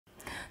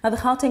Now, the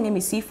Gauteng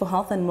MEC for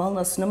Health and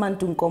Wellness,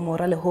 Nomantu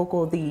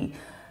Nkomo-Ralehoko,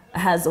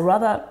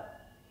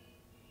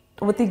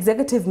 with the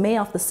executive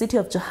mayor of the city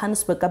of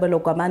Johannesburg,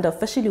 Kabelo, Gwamanda,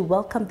 officially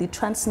welcomed the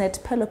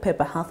Transnet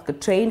Phelophepa healthcare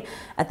train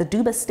at the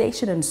Dube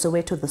station in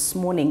Soweto this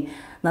morning.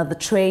 Now, the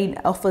train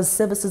offers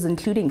services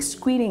including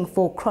screening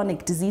for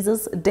chronic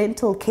diseases,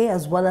 dental care,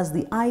 as well as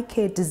the eye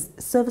care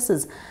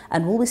services,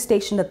 and will be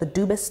stationed at the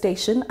Dube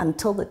station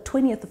until the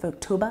 20th of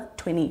October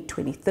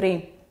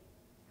 2023.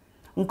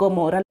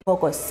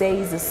 Nkomo-Ralehoko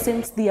says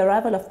since the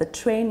arrival of the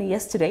train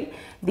yesterday,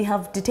 they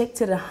have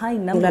detected a high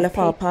number of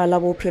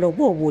Nomantu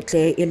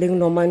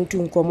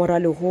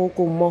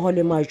Nkomo-Ralehoko mmoho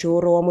le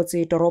majoro wa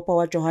motsetoropo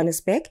wa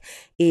Johannesburg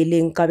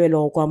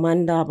Kabelo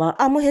Gwamanda ba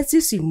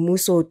amohetse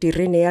semmuso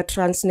terene ya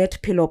Transnet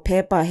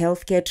Phelophepa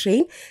healthcare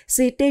train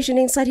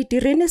stationing sa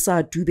diterene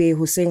sa Dube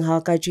hoseng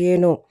ha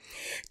kajeno.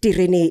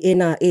 Terene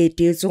ena e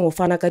tetsong ho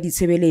fana ka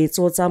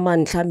ditshebeletso tsa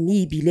mantlha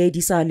mme ebile di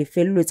sa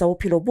lefellwe tsa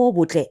bophelo bo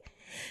botle.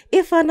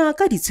 E fana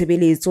ka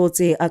ditshebeletso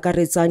tse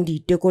akaretsang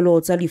ditekolo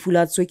tsa lefu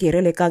la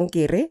tswekere le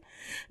kankere,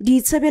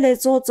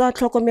 ditshebeletso tsa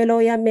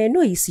tlhokomelo ya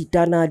meno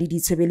esitana le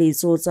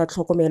ditshebeletso tsa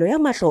tlhokomelo ya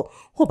mahlo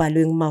ho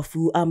balweng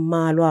mafu a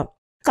mmalwa.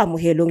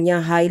 Kamohelong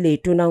ya hae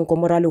letona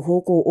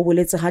Nkomo-Ralehoko o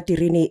boletse ha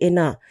terene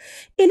ena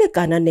e le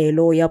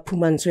kananelo ya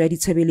phumantsho ya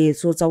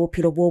ditshebeletso tsa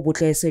bophelo bo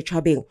botle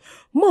setjhabeng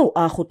moo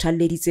a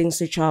kgothalleditseng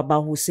setjhaba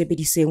ho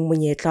sebediseng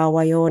monyetla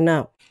wa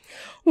yona.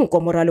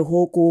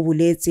 Nkomo-Ralehoko o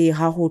boletse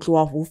ha ho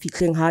tloha ho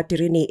fihleng ha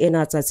terene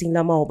ena tsatsing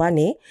la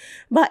maobane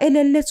ba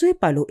elelletswe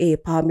palo e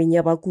phahameng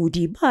ya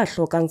bakudi ba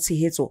hlokang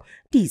tshehetso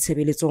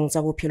ditshebeletsong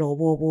tsa bophelo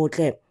bo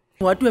botle.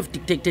 What we have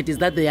detected is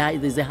that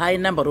there's a high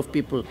number of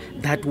people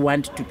that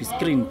want to be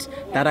screened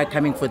that are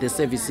coming for the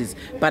services.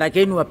 But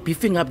again, we are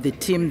beefing up the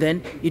team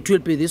then. It will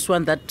be this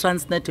one that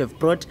Transnet have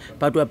brought,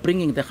 but we are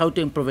bringing the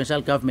Gauteng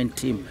provincial government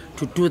team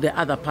to do the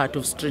other part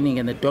of screening,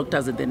 and the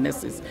doctors and the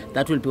nurses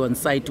that will be on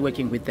site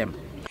working with them.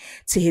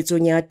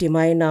 Tshehetsong ya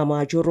tema ena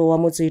majoro wa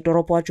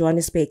motsetoropo wa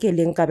Johannesburg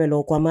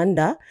Kabelo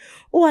Gwamanda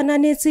o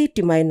ananetse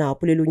tema ena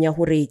polelong ya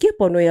hore ke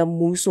pono ya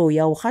mmuso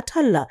ya ho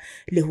kgathalla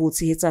le ho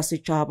tshehetsa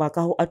setjhaba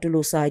ka ho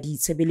atolosa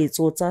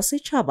ditshebeletso tsa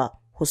setjhaba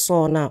ho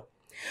sona.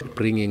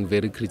 Bringing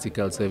very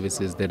critical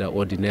services that are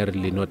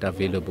ordinarily not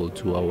available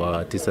to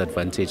our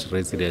disadvantaged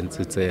residents.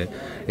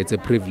 It's a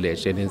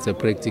privilege, and it's a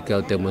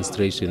practical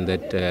demonstration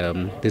that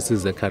this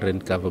is the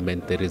current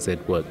government that is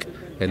at work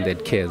and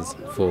that cares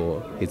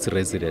for its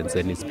residents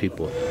and its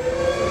people.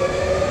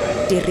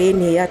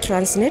 Terene ya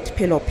Transnet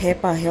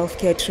Phelophepa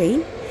healthcare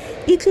train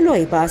e tlilo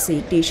e ba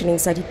stationing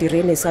sa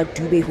diterene sa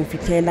Dube ho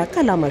fihlela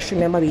ka la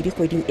 20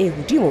 kgweding e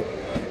hodimo,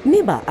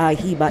 mme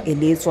baahi ba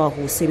eletswa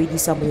ho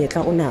sebedisa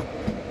monyetla ona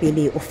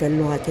pele o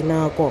fellwa ke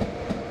nako.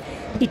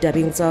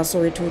 Ditabeng tsa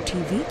Soweto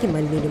TV ke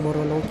Manene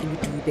Morolo ke le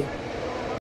Dube.